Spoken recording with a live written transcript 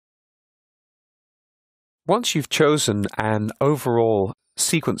Once you've chosen an overall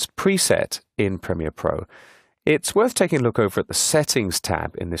sequence preset in Premiere Pro, it's worth taking a look over at the Settings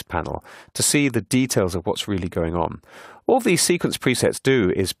tab in this panel to see the details of what's really going on. All these sequence presets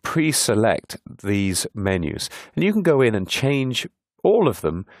do is pre-select these menus, and you can go in and change all of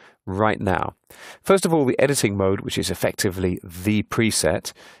them right now. First of all, the editing mode, which is effectively the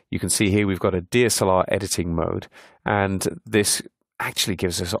preset. You can see here we've got a DSLR editing mode, and this actually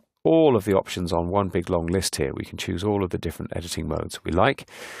gives us all of the options on one big long list here. We can choose all of the different editing modes we like.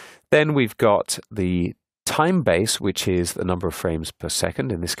 Then we've got the time base, which is the number of frames per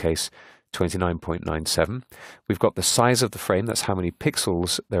second, in this case 29.97. We've got the size of the frame, that's how many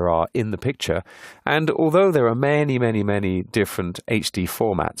pixels there are in the picture. And although there are many different HD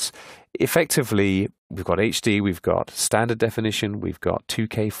formats, effectively we've got HD, we've got standard definition, we've got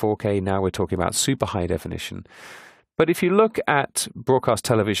 2K, 4K, now we're talking about super high definition. But if you look at broadcast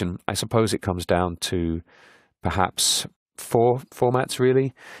television, I suppose it comes down to perhaps 4 formats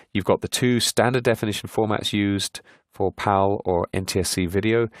really. You've got the 2 standard definition formats used for PAL or NTSC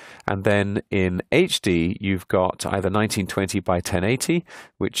video, and then in HD you've got either 1920 by 1080,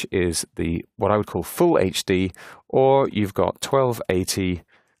 which is what I would call full HD, or you've got 1280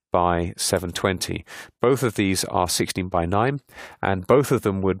 by 720. Both of these are 16 by 9, and both of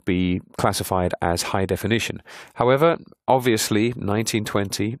them would be classified as high definition. However, obviously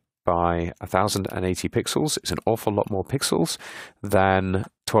 1920 by 1080 pixels is an awful lot more pixels than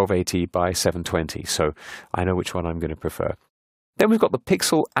 1280 by 720, so I know which one I'm going to prefer. Then we've got the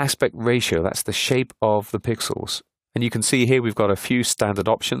pixel aspect ratio, that's the shape of the pixels. And you can see here we've got a few standard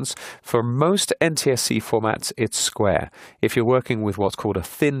options. For most NTSC formats, it's square. If you're working with what's called a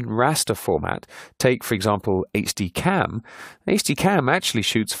thin raster format, take, for example, HD Cam. HD Cam actually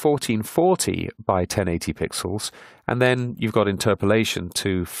shoots 1440 by 1080 pixels, and then you've got interpolation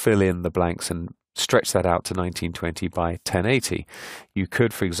to fill in the blanks and stretch that out to 1920 by 1080. You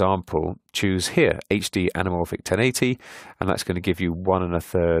could, for example, choose here HD anamorphic 1080, and that's going to give you 1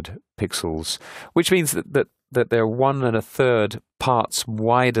 1/3 pixels, which means that they're 1 1/3 parts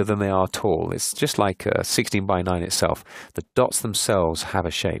wider than they are tall. It's just like 16 by 9 itself. The dots themselves have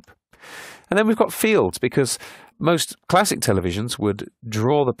a shape. And then we've got fields, because most classic televisions would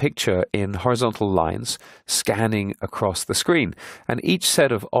draw the picture in horizontal lines scanning across the screen, and each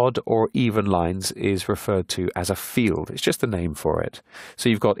set of odd or even lines is referred to as a field. It's just the name for it. So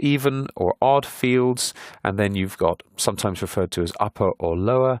you've got even or odd fields, and then you've got sometimes referred to as upper or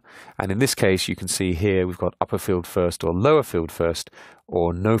lower, and in this case you can see here we've got upper field first or lower field first,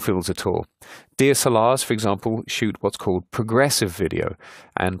 or no fields at all. DSLRs, for example, shoot what's called progressive video,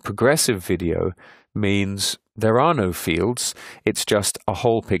 and progressive video means there are no fields, it's just a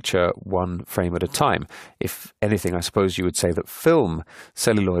whole picture, one frame at a time. If anything, I suppose you would say that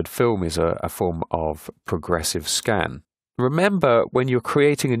celluloid film is a form of progressive scan. Remember, when you're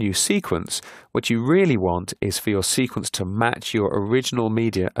creating a new sequence, what you really want is for your sequence to match your original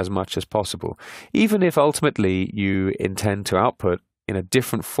media as much as possible. Even if ultimately you intend to output in a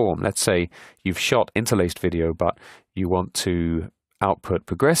different form. Let's say you've shot interlaced video, but you want to output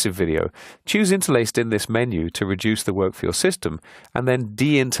progressive video. Choose interlaced in this menu to reduce the work for your system, and then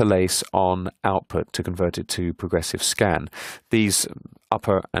deinterlace on output to convert it to progressive scan. These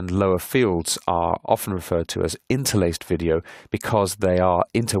upper and lower fields are often referred to as interlaced video because they are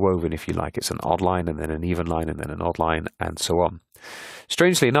interwoven, if you like. It's an odd line and then an even line and then an odd line and so on.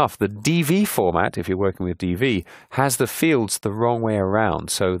 Strangely enough, the DV format, if you're working with DV, has the fields the wrong way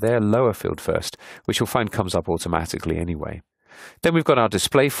around, so they're lower field first, which you'll find comes up automatically anyway. Then we've got our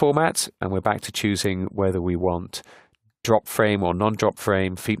display format, and we're back to choosing whether we want drop frame or non-drop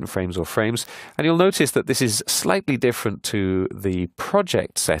frame, feet and frames or frames. And you'll notice that this is slightly different to the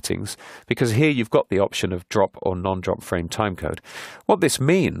project settings, because here you've got the option of drop or non-drop frame timecode. What this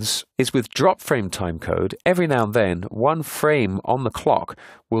means is with drop frame timecode, every now and then, one frame on the clock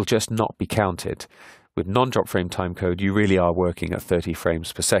will just not be counted. With non-drop frame timecode, you really are working at 30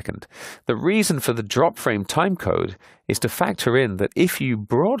 frames per second. The reason for the drop frame timecode is to factor in that if you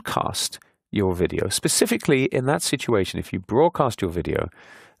broadcast your video, specifically in that situation, if you broadcast your video,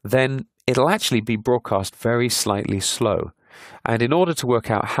 then it'll actually be broadcast very slightly slow. And in order to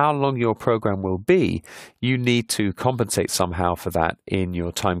work out how long your program will be, you need to compensate somehow for that in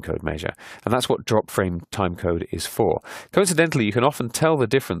your timecode measure. And that's what drop frame timecode is for. Coincidentally, you can often tell the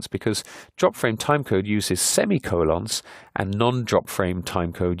difference because drop frame timecode uses semicolons and non-drop frame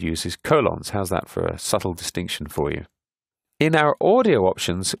timecode uses colons. How's that for a subtle distinction for you? In our audio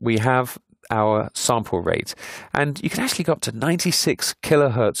options, we have our sample rate. And you can actually go up to 96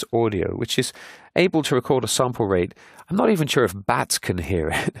 kilohertz audio, which is able to record a sample rate. I'm not even sure if bats can hear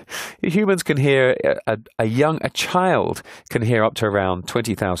it. Humans can hear, a child can hear up to around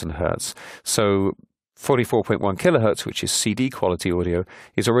 20,000 hertz. So 44.1 kilohertz, which is CD quality audio,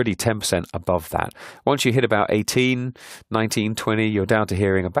 is already 10% above that. Once you hit about 18, 19, 20, you're down to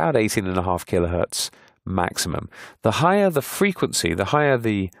hearing about 18.5 kilohertz maximum. The higher the frequency, the higher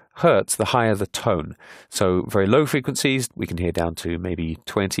the hertz, the higher the tone. So very low frequencies, we can hear down to maybe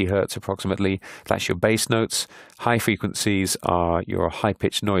 20 hertz approximately. That's your bass notes. High frequencies are your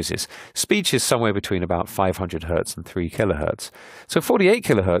high-pitched noises. Speech is somewhere between about 500 hertz and 3 kilohertz. So 48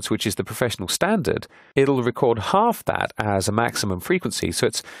 kilohertz, which is the professional standard, it'll record half that as a maximum frequency. So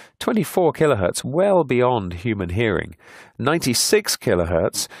it's 24 kilohertz, well beyond human hearing. 96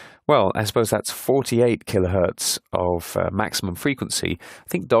 kilohertz, well, I suppose that's 48 kilohertz of maximum frequency. I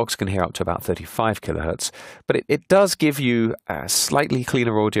think dogs can hear up to about 35 kilohertz, but it does give you slightly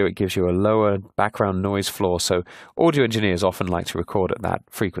cleaner audio. It gives you a lower background noise floor, so audio engineers often like to record at that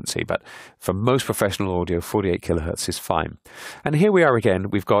frequency, but for most professional audio, 48 kilohertz is fine. And here we are again.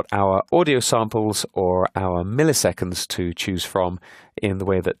 We've got our audio samples or our milliseconds to choose from in the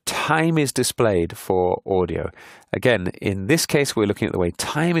way that time is displayed for audio. Again, in this case, we're looking at the way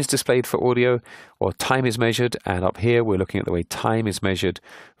time is displayed for audio, or time is measured, and up here we're looking at the way time is measured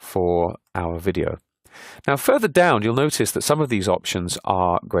for our video. Now, further down, you'll notice that some of these options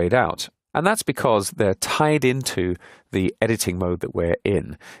are grayed out, and that's because they're tied into the editing mode that we're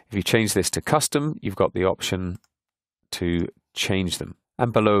in. If you change this to custom, you've got the option to change them.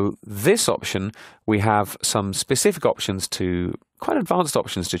 And below this option, we have some specific options quite advanced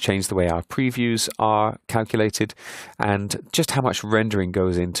options to change the way our previews are calculated and just how much rendering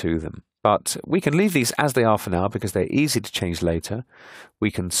goes into them. But we can leave these as they are for now because they're easy to change later.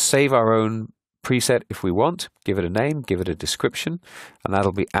 We can save our own preset if we want, give it a name, give it a description, and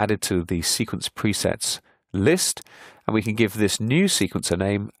that'll be added to the sequence presets list. And we can give this new sequence a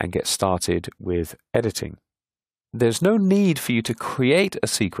name and get started with editing. There's no need for you to create a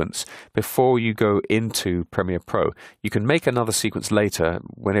sequence before you go into Premiere Pro. You can make another sequence later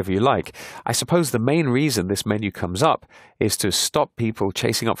whenever you like. I suppose the main reason this menu comes up is to stop people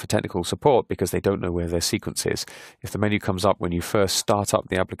chasing up for technical support because they don't know where their sequence is. If the menu comes up when you first start up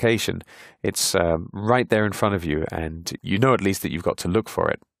the application, it's right there in front of you, and you know at least that you've got to look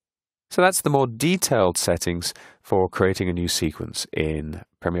for it. So that's the more detailed settings for creating a new sequence in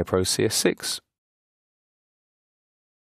Premiere Pro CS6.